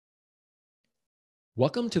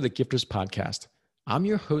Welcome to the Gifters Podcast. I'm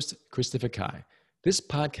your host, Christopher Kai. This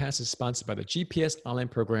podcast is sponsored by the GPS online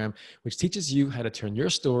program, which teaches you how to turn your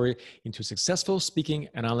story into a successful speaking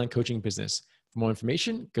and online coaching business. For more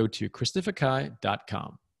information, go to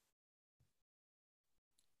christopherkai.com.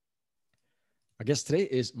 Our guest today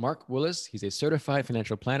is Mark Willis. He's a certified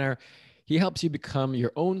financial planner. He helps you become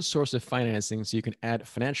your own source of financing so you can add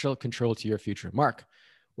financial control to your future. Mark,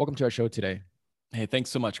 welcome to our show today. Hey, thanks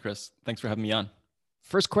so much, Chris. Thanks for having me on.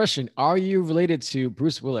 First question, are you related to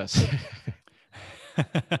Bruce Willis?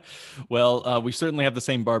 Well, we certainly have the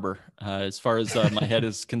same barber. As far as my head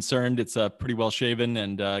is concerned, it's pretty well shaven,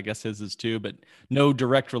 and I guess his is too, but no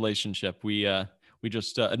direct relationship. We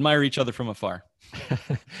just admire each other from afar.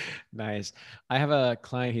 Nice. I have a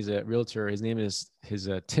client, he's a realtor. His name is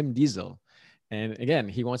Tim Diesel. And again,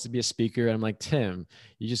 he wants to be a speaker. And I'm like, Tim,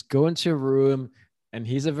 you just go into a room, and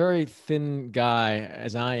he's a very thin guy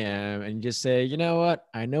as I am. And you just say, you know what?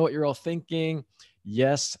 I know what you're all thinking.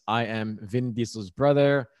 Yes, I am Vin Diesel's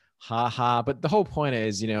brother. Ha ha. But the whole point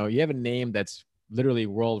is, you have a name that's literally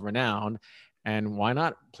world renowned. And why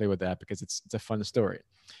not play with that? Because it's a fun story.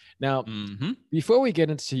 Now, before we get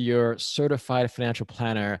into your certified financial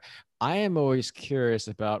planner, I am always curious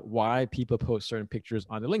about why people post certain pictures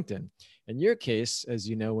on their LinkedIn. In your case, as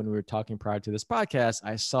you know, when we were talking prior to this podcast,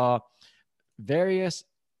 I saw various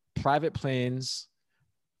private planes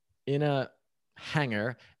in a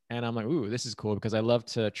hangar. And I'm like, ooh, this is cool because I love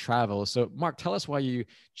to travel. So Mark, tell us why you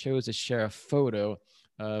chose to share a photo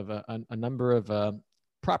of a number of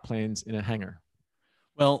prop planes in a hangar.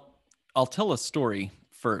 Well, I'll tell a story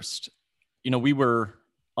first. We were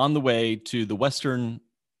on the way to the Western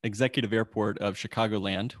Executive Airport of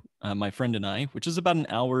Chicagoland, my friend and I, which is about an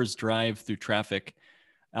hour's drive through traffic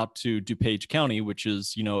out to DuPage County, which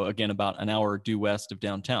is, again, about an hour due west of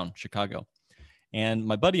downtown Chicago. And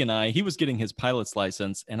my buddy and I, he was getting his pilot's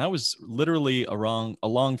license, and I was literally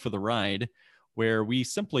along for the ride, where we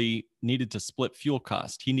simply needed to split fuel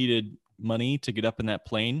cost. He needed money to get up in that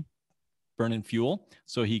plane, burning fuel,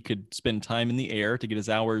 so he could spend time in the air to get his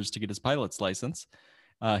hours to get his pilot's license.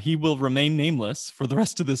 He will remain nameless for the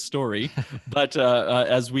rest of this story. But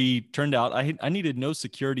as we turned out, I needed no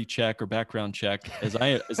security check or background check, as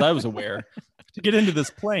I was aware, to get into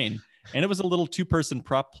this plane. And it was a little 2-person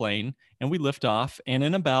prop plane, and we lift off. And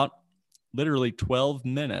in about literally 12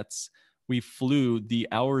 minutes, we flew the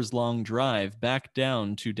hours-long drive back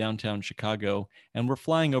down to downtown Chicago. And we're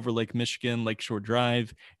flying over Lake Michigan, Lakeshore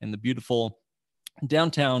Drive, and the beautiful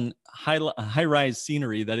downtown high-rise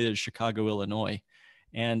scenery that is Chicago, Illinois.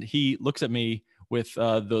 And he looks at me with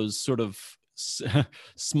those sort of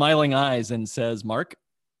smiling eyes and says, Mark,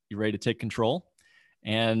 you ready to take control?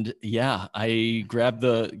 And yeah, I grabbed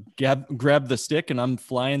the stick, and I'm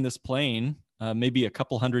flying this plane maybe a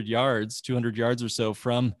couple 200 yards or so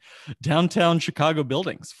from downtown Chicago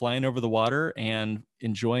buildings, flying over the water and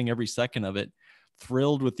enjoying every second of it,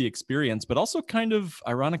 thrilled with the experience, but also kind of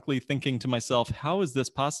ironically thinking to myself, how is this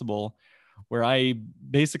possible? Where I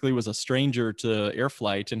basically was a stranger to air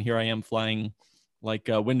flight, and here I am flying like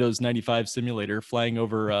a Windows 95 simulator, flying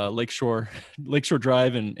over Lakeshore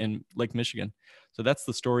Drive in Lake Michigan. So that's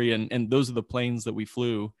the story, and those are the planes that we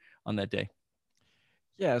flew on that day.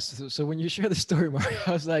 Yeah, so when you share the story, Mark,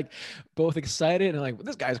 I was like both excited and like, well,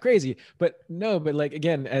 this guy's crazy. But like,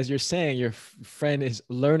 again, as you're saying, your friend is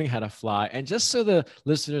learning how to fly. And just so the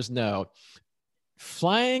listeners know,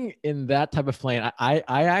 flying in that type of plane, I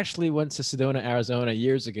actually went to Sedona, Arizona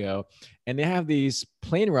years ago, and they have these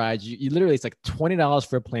plane rides. You literally, it's like $20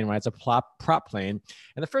 for a plane ride. It's a prop plane.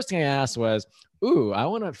 And the first thing I asked was, ooh, I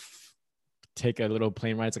want to take a little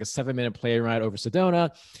plane ride. It's like a 7-minute plane ride over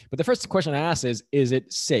Sedona. But the first question I asked is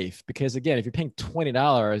it safe? Because again, if you're paying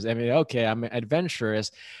 $20, I mean, okay, I'm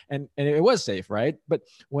adventurous, and it was safe, right? But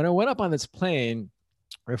when I went up on this plane,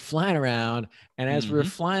 we're flying around, and as we were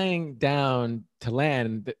flying down to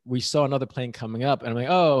land, we saw another plane coming up, and I'm like,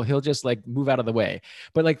 oh, he'll just like move out of the way.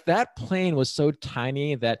 But like that plane was so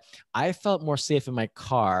tiny that I felt more safe in my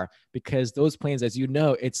car, because those planes, as you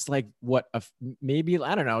know, it's like maybe,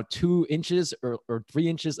 I don't know, 2 inches or 3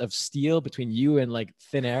 inches of steel between you and like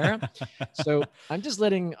thin air. So I'm just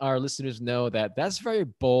letting our listeners know that that's very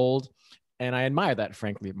bold. And I admire that,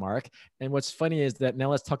 frankly, Mark. And what's funny is that now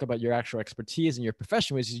let's talk about your actual expertise and your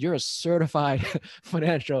profession, which is you're a certified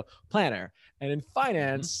financial planner. And in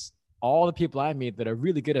finance, all the people I meet that are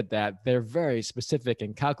really good at that, they're very specific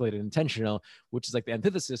and calculated, intentional, which is like the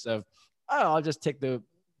antithesis of, oh, I'll just take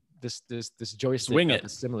this joystick. Swing it.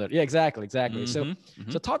 Similar. Yeah, exactly. So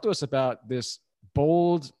talk to us about this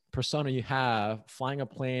bold persona you have flying a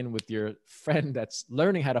plane with your friend that's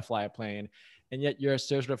learning how to fly a plane. and yet you're a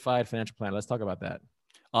certified financial planner. Let's talk about that.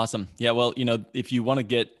 Awesome. Yeah. Well, if you want to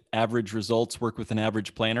get average results, work with an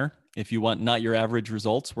average planner. If you want not your average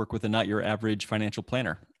results, work with a not your average financial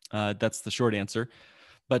planner. That's the short answer.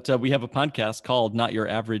 But we have a podcast called Not Your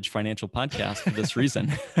Average Financial Podcast for this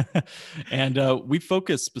reason. And we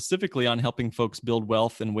focus specifically on helping folks build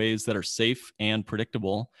wealth in ways that are safe and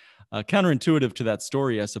predictable. Counterintuitive to that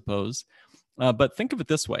story, I suppose. But think of it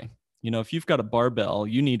this way. If you've got a barbell,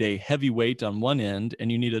 you need a heavy weight on one end and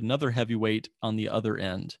you need another heavy weight on the other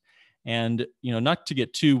end. And, not to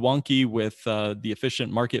get too wonky with the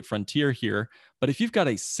efficient market frontier here, but if you've got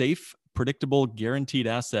a safe, predictable, guaranteed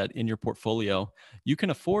asset in your portfolio, you can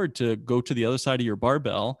afford to go to the other side of your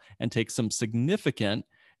barbell and take some significant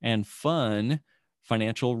and fun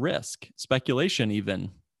financial risk, speculation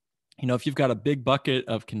even. If you've got a big bucket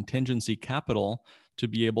of contingency capital to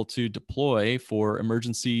be able to deploy for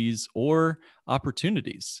emergencies or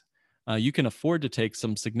opportunities, you can afford to take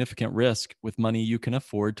some significant risk with money you can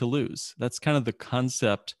afford to lose. That's kind of the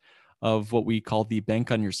concept of what we call the bank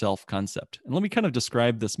on yourself concept. And let me kind of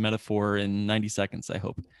describe this metaphor in 90 seconds, I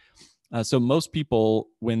hope. So most people,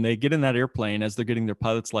 when they get in that airplane, as they're getting their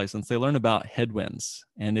pilot's license, they learn about headwinds.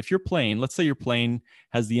 And if your plane, let's say your plane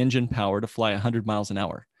has the engine power to fly 100 miles an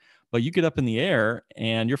hour, but you get up in the air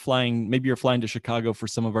and maybe you're flying to Chicago for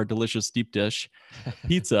some of our delicious deep dish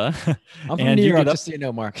pizza. I'm from and New you York, get up. just so you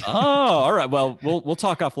know, Mark. Oh, all right. Well, we'll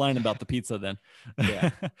talk offline about the pizza then.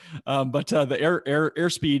 Yeah. But the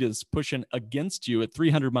airspeed is pushing against you at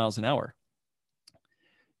 300 miles an hour.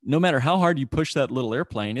 No matter how hard you push that little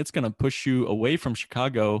airplane, it's going to push you away from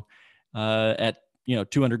Chicago at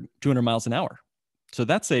 200 miles an hour. So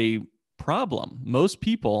that's a problem. Most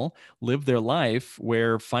people live their life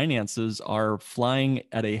where finances are flying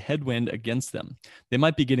at a headwind against them. They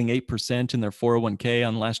might be getting 8% in their 401k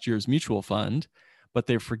on last year's mutual fund, but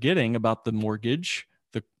they're forgetting about the mortgage,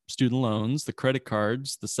 the student loans, the credit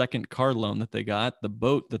cards, the second car loan that they got, the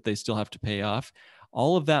boat that they still have to pay off.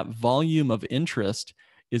 All of that volume of interest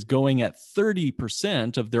is going at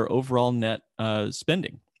 30% of their overall net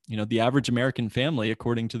spending. The average American family,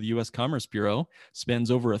 according to the U.S. Commerce Bureau,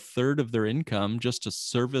 spends over a third of their income just to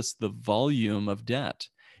service the volume of debt.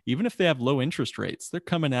 Even if they have low interest rates, they're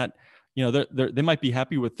coming at, they might be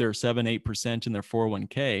happy with their 7-8% in their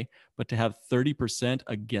 401k, but to have 30%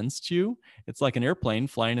 against you, it's like an airplane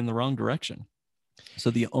flying in the wrong direction.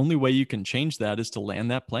 So the only way you can change that is to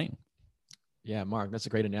land that plane. Yeah, Mark, that's a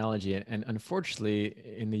great analogy. And unfortunately,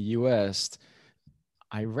 in the US,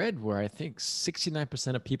 I read where I think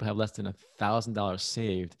 69% of people have less than $1,000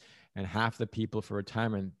 saved, and half the people for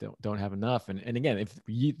retirement don't have enough. And again, if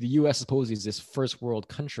the US supposedly is this first world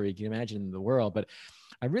country, you can imagine the world. But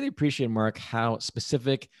I really appreciate, Mark, how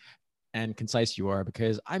specific and concise you are,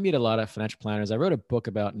 because I meet a lot of financial planners. I wrote a book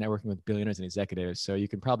about networking with billionaires and executives. So you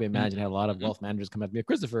can probably imagine how a lot of wealth managers come up to me,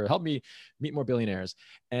 Christopher, help me meet more billionaires.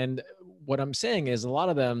 And what I'm saying is a lot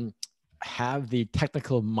of them have the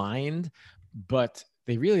technical mind, but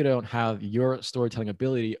they really don't have your storytelling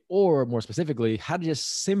ability, or more specifically, how to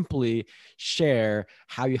just simply share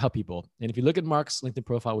how you help people. And if you look at Mark's LinkedIn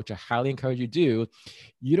profile, which I highly encourage you to do,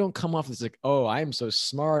 you don't come off as like, oh, I'm so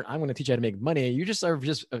smart, I'm going to teach you how to make money. You just are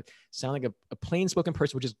sound like a plain spoken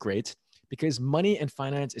person, which is great, because money and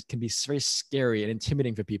finance, it can be very scary and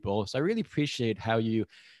intimidating for people. So I really appreciate how you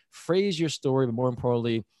phrase your story, but more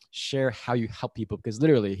importantly, share how you help people. Because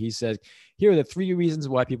literally, he says, here are the 3 reasons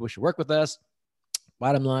why people should work with us.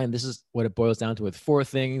 Bottom line, this is what it boils down to with 4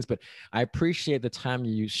 things. But I appreciate the time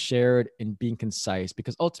you shared in being concise,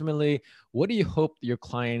 because ultimately, what do you hope your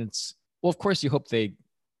clients, well, of course, you hope they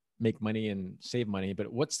make money and save money,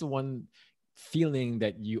 but what's the one feeling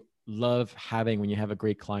that you love having when you have a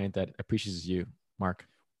great client that appreciates you, Mark?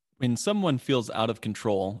 When someone feels out of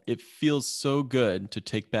control, it feels so good to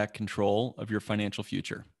take back control of your financial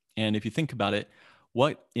future. And if you think about it,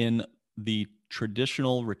 what in the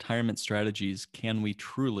traditional retirement strategies can we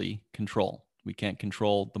truly control? We can't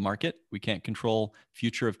control the market. We can't control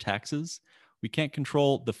future of taxes. We can't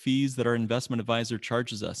control the fees that our investment advisor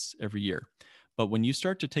charges us every year. But when you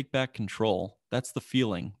start to take back control, that's the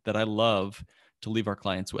feeling that I love to leave our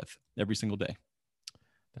clients with every single day.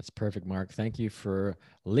 That's perfect, Mark. Thank you for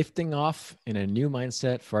lifting off in a new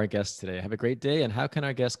mindset for our guests today. Have a great day. And how can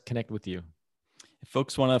our guests connect with you? If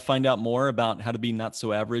folks want to find out more about how to be not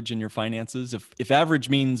so average in your finances, if average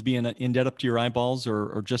means being in debt up to your eyeballs,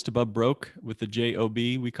 or just above broke with the JOB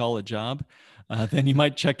we call a job, then you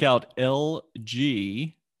might check out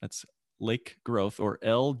LG, that's Lake Growth, or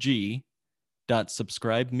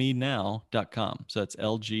lg.subscribemenow.com. So that's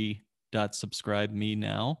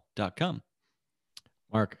lg.subscribemenow.com.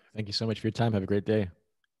 Mark, thank you so much for your time. Have a great day.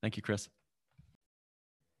 Thank you, Chris.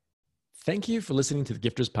 Thank you for listening to the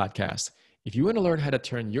Gifters Podcast. If you want to learn how to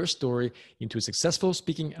turn your story into a successful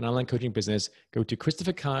speaking and online coaching business, go to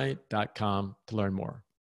christopherkai.com to learn more.